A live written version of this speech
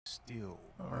Still.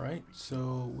 Alright,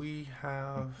 so we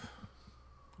have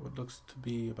what looks to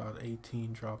be about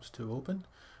 18 drops to open.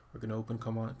 We're going to open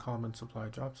common supply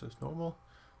drops as normal.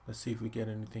 Let's see if we get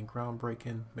anything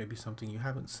groundbreaking, maybe something you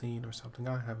haven't seen or something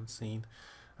I haven't seen.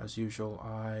 As usual,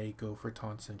 I go for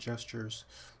taunts and gestures.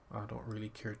 I don't really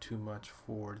care too much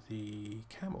for the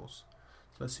camels.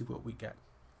 So let's see what we get.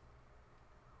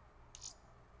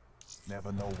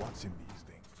 Never know what's in these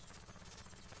things.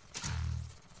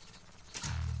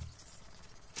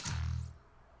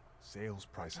 Sales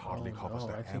price hardly covers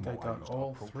the I think I ammo got used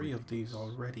all three of appropriately. these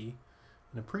already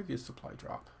in a previous supply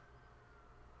drop.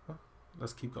 Huh?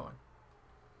 Let's keep going.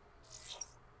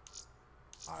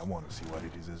 I want to see what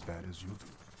it is as bad as you do.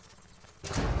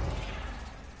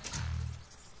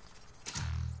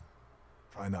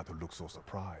 Try not to look so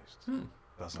surprised.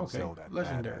 Doesn't Okay, sell that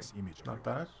legendary. badass image. Not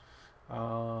bad.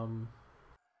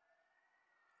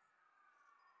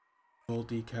 Gold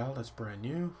decal, that's brand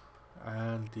new.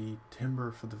 And the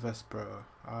timber for the Vesper.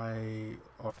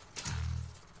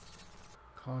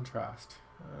 Contrast.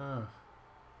 I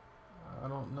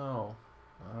don't know.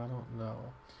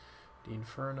 The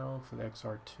Inferno for the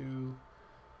XR2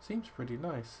 seems pretty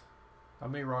nice. I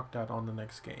may rock that on the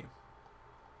next game.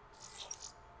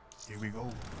 Here we go.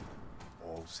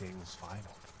 All sales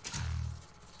final.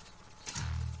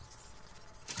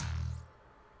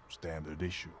 Standard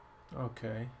issue.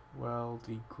 Okay, well,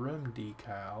 the Grim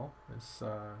decal is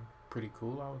pretty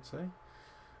cool, I would say.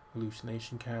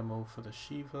 Hallucination camo for the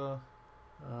Shiva.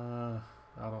 I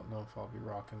don't know if I'll be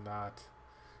rocking that.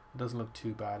 It doesn't look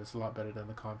too bad. It's a lot better than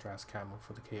the contrast camo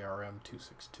for the KRM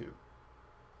 262.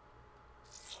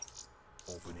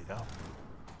 Open it up.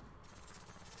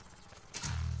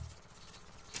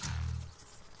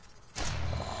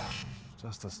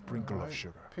 Just a sprinkle of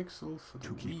sugar. Pixel for the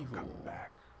To keep Evil. coming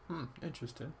back.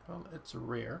 Interesting. Well, it's a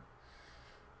rare.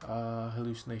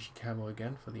 Hallucination camo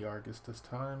again for the Argus this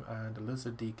time, and the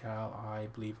Lizard decal I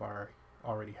believe I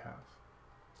already have.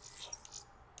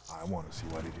 I want to see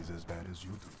what it is as bad as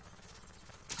you do.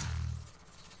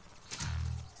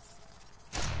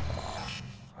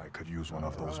 I could use one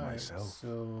of those myself.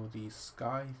 So the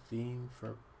sky theme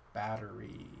for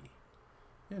battery.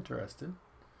 Interesting.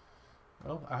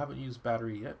 Well, I haven't used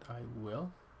battery yet. I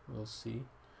will. We'll see.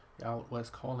 The Out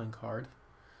West calling card.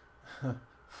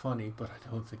 Funny, but I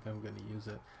don't think I'm going to use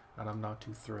it. And I'm not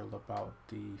too thrilled about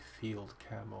the field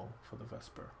camo for the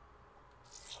Vesper.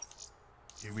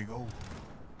 Here we go.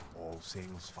 All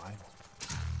sales final.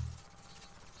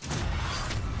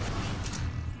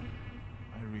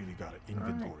 I really got an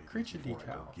inventory. Alright, creature before I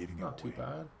go decal. giving it Not too away.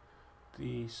 bad.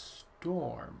 The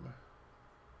Storm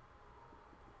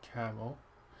camo.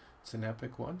 It's an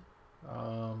epic one.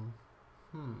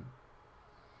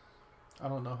 I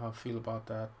don't know how I feel about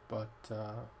that, but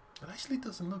it actually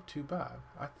doesn't look too bad.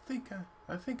 I think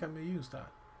I may use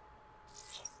that.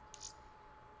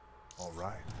 All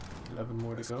right. 11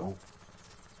 more to go.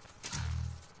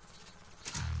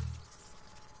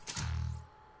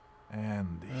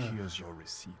 And here's your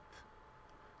receipt.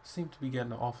 Seem to be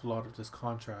getting an awful lot of this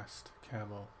contrast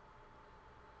camo.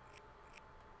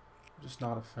 Just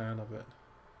not a fan of it.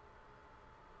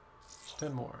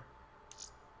 10 more.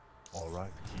 All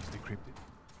right, keys decrypted.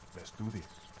 Let's do this.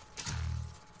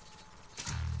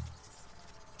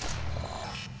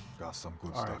 Got some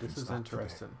good stuff. Alright, this is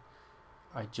interesting.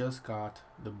 I just got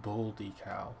the Bull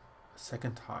decal a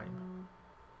second time.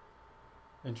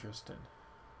 Interesting.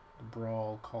 The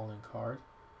Brawl calling card.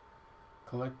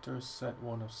 Collector set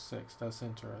 1 of 6. That's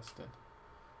interesting.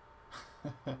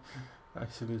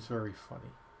 Actually, it's very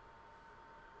funny.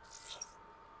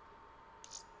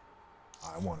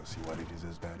 I want to see what it is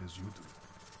as bad as you do.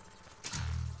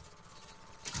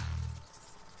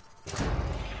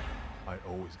 I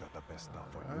always got the best stuff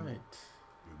for you.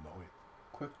 You know it.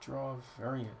 Quick draw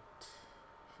variant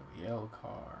for the L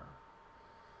car.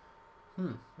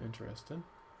 Interesting.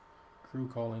 Crew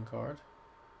calling card.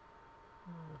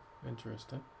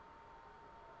 Interesting.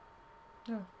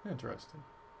 Yeah, interesting.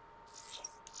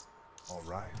 All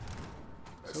right.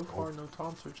 Let's So go. far, no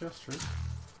taunts or gestures.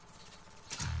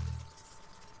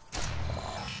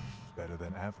 Better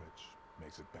than average.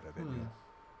 Makes it better than you.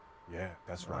 Yeah,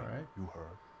 that's right. Alright. You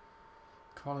heard.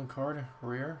 Calling card,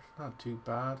 rare, not too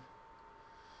bad.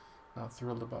 Not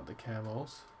thrilled about the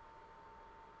camos.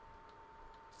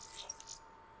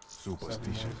 7 more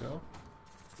Superstitious. to go.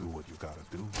 Do what you gotta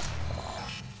do.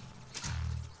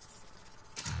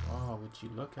 Oh, would you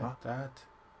look at that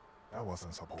That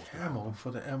wasn't supposed to camo happen.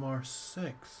 for the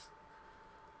MR6?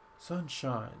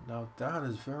 Sunshine. Now that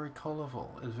is very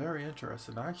colorful. It's very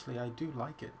interesting. Actually, I do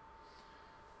like it.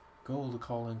 Gold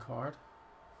calling card.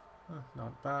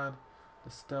 Not bad.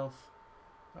 The stealth.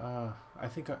 I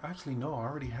think I actually no. I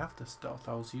already have the stealth.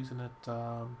 I was using it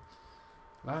well,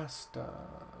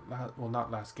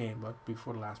 not last game, but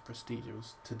before the last prestige. It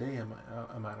was today.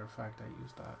 A matter of fact, I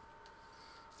used that.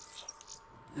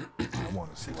 I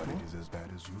want to see what it is as bad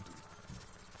as you do.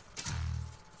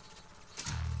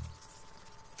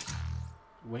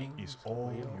 Wings, It's all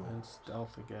wheel, and yours.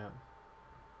 stealth again.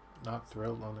 Not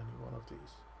thrilled on any one of these.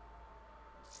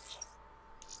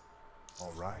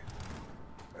 All right,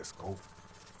 let's go.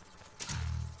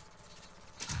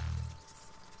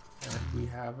 And we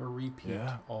have a repeat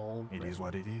already. It is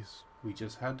what it is. We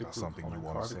just had the That's group something you calling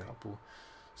wanna card a say? couple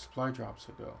supply drops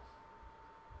ago.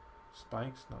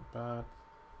 Spikes, not bad.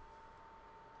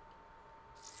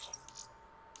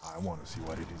 I want to see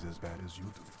what it is as bad as you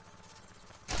do.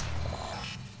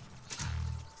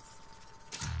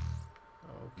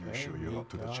 Okay, You sure you're we up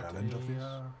to the got challenge of this?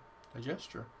 a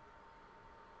gesture.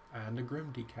 And a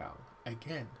Grim decal.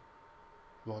 Again.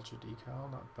 Vulture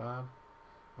decal, not bad.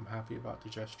 I'm happy about the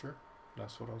gesture.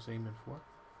 That's what I was aiming for.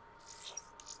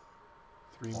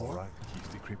 3 All more. right, keys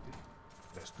decrypted.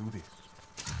 Let's do this.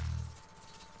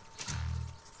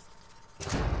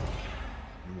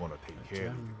 You want to take A care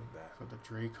of gem you with that. for the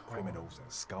Drake Horn. Criminals and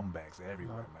scumbags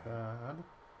everywhere, Not man. bad.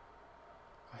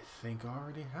 I think I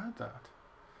already had that.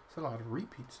 It's a lot of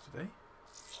repeats today.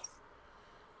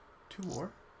 2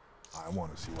 more. I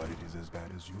want to see what it is as bad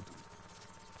as you do.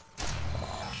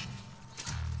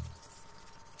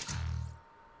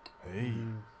 Hey,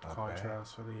 not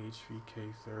Contrast for the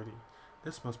HVK30.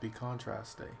 This must be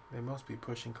contrast day. They must be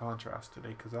pushing contrast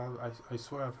today because I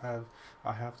swear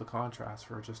I have the contrast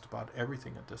for just about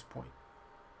everything at this point.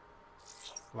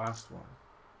 Last one.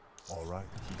 bad. All right,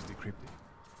 keys decrypted.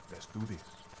 Let's do this.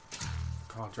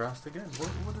 Contrast again.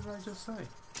 What did I just say?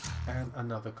 And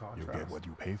another You contrast. get what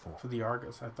you pay for. For the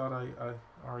Argus. I thought I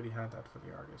already had that for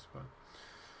the Argus, but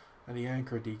and the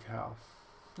anchor decal.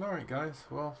 Alright guys,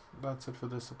 well that's it for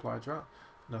this supply drop.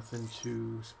 Nothing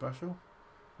too special.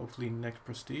 Hopefully next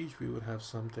prestige we would have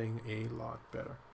something a lot better.